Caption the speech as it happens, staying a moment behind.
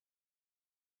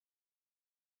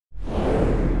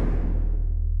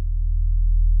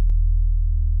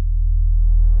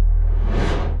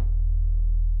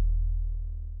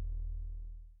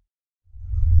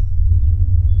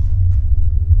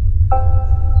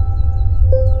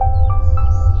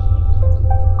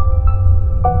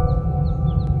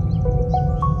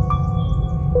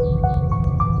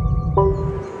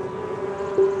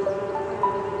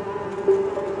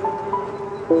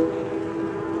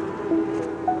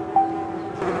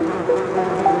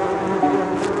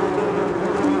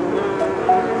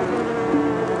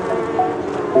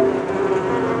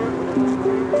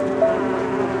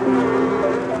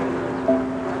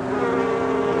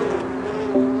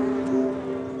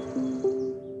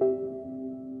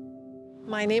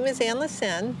My name is Ann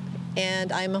Lassen,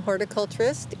 and I'm a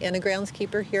horticulturist and a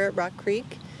groundskeeper here at Rock Creek.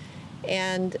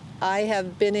 And I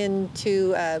have been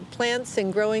into plants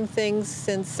and growing things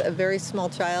since a very small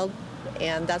child,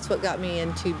 and that's what got me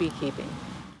into beekeeping.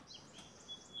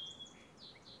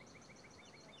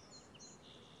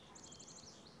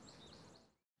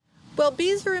 Well,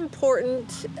 bees are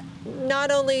important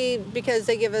not only because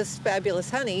they give us fabulous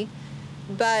honey,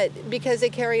 but because they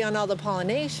carry on all the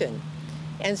pollination.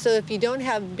 And so if you don't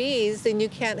have bees, then you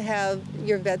can't have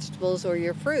your vegetables or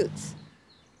your fruits.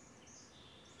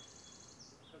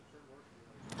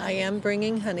 I am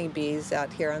bringing honeybees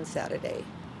out here on Saturday,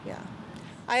 yeah.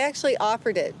 I actually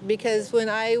offered it because when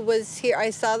I was here, I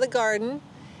saw the garden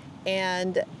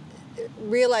and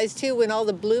realized too, when all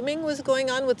the blooming was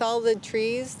going on with all the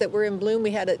trees that were in bloom,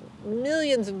 we had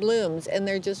millions of blooms and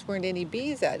there just weren't any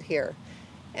bees out here.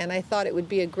 And I thought it would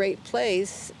be a great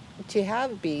place to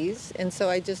have bees, and so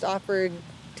I just offered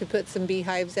to put some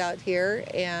beehives out here,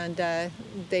 and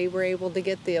they were able to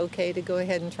get the okay to go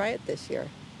ahead and try it this year.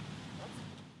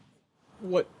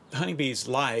 What honeybees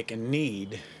like and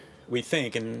need, we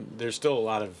think, and there's still a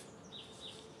lot of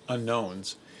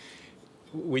unknowns,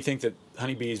 we think that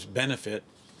honeybees benefit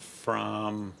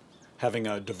from having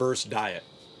a diverse diet.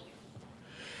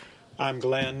 I'm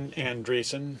Glenn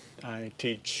Andreessen. I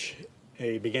teach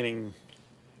a beginning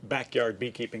backyard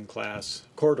beekeeping class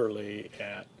quarterly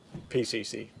at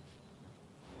PCC.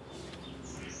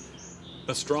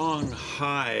 A strong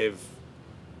hive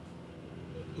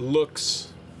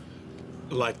looks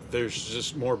like there's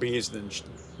just more bees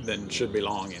than should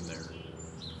belong in there.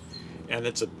 And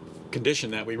it's a condition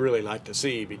that we really like to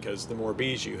see because the more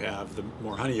bees you have, the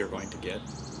more honey you're going to get.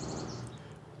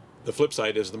 The flip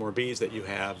side is the more bees that you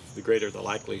have, the greater the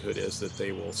likelihood is that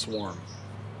they will swarm.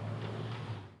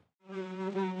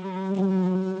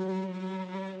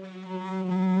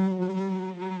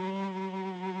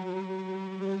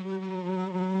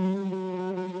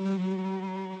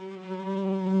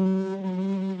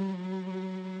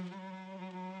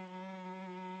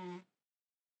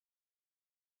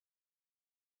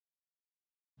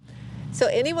 So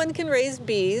anyone can raise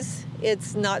bees.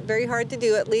 It's not very hard to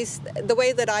do, at least the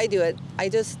way that I do it. I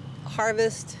just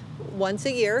harvest once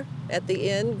a year at the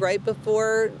end, right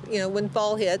before, when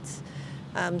fall hits.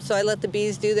 So I let the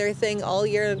bees do their thing all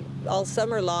year, all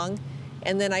summer long,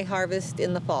 and then I harvest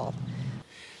in the fall.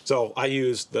 So I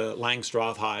use the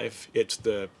Langstroth hive.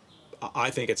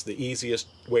 I think it's the easiest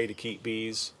way to keep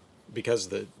bees because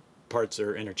the parts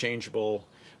are interchangeable.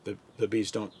 The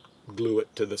bees don't glue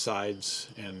it to the sides,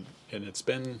 and it's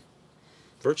been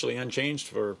virtually unchanged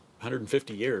for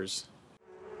 150 years.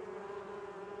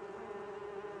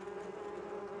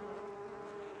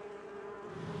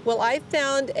 Well, I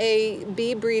found a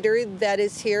bee breeder that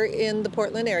is here in the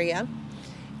Portland area,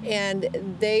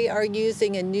 and they are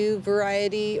using a new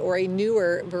variety or a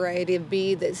newer variety of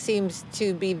bee that seems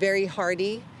to be very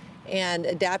hardy and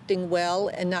adapting well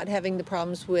and not having the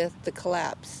problems with the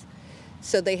collapse.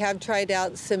 So they have tried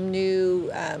out some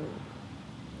new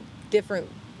different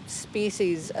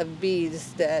species of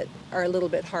bees that are a little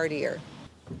bit hardier.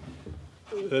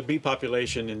 The bee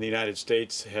population in the United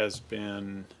States has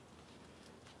been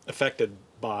affected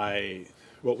by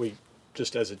what we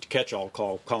just as a catch-all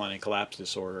call colony collapse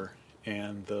disorder,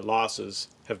 and the losses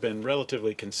have been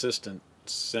relatively consistent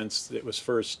since it was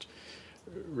first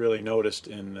really noticed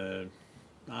in the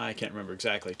I can't remember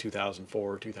exactly,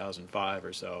 2004, 2005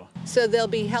 or so. So they'll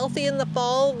be healthy in the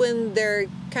fall when they're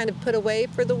kind of put away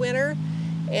for the winter,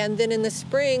 and then in the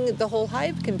spring the whole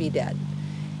hive can be dead.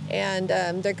 And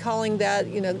they're calling that,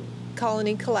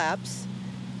 colony collapse,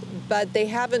 but they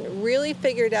haven't really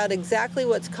figured out exactly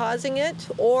what's causing it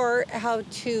or how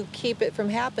to keep it from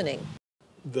happening.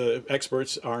 The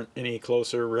experts aren't any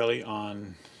closer really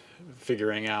on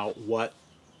figuring out what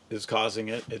is causing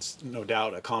it. It's no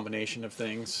doubt a combination of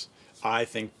things. I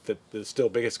think that the still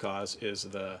biggest cause is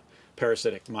the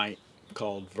parasitic mite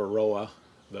called Varroa,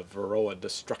 the Varroa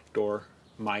destructor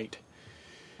mite.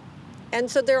 And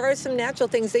so there are some natural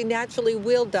things. They naturally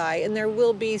will die, and there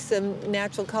will be some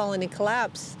natural colony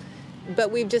collapse, but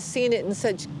we've just seen it in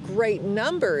such great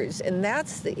numbers, and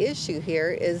that's the issue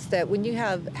here, is that when you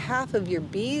have half of your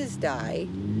bees die,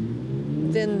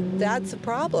 then that's a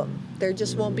problem. There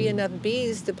just won't be enough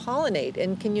bees to pollinate.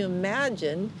 And can you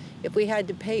imagine if we had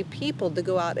to pay people to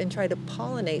go out and try to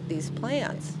pollinate these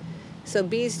plants? So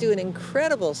bees do an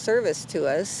incredible service to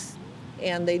us,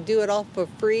 and they do it all for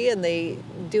free, and they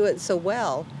do it so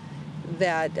well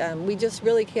that we just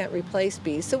really can't replace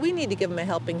bees. So we need to give them a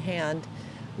helping hand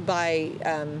by,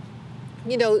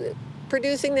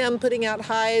 producing them, putting out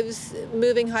hives,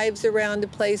 moving hives around to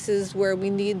places where we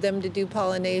need them to do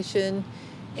pollination,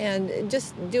 and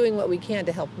just doing what we can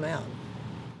to help them out.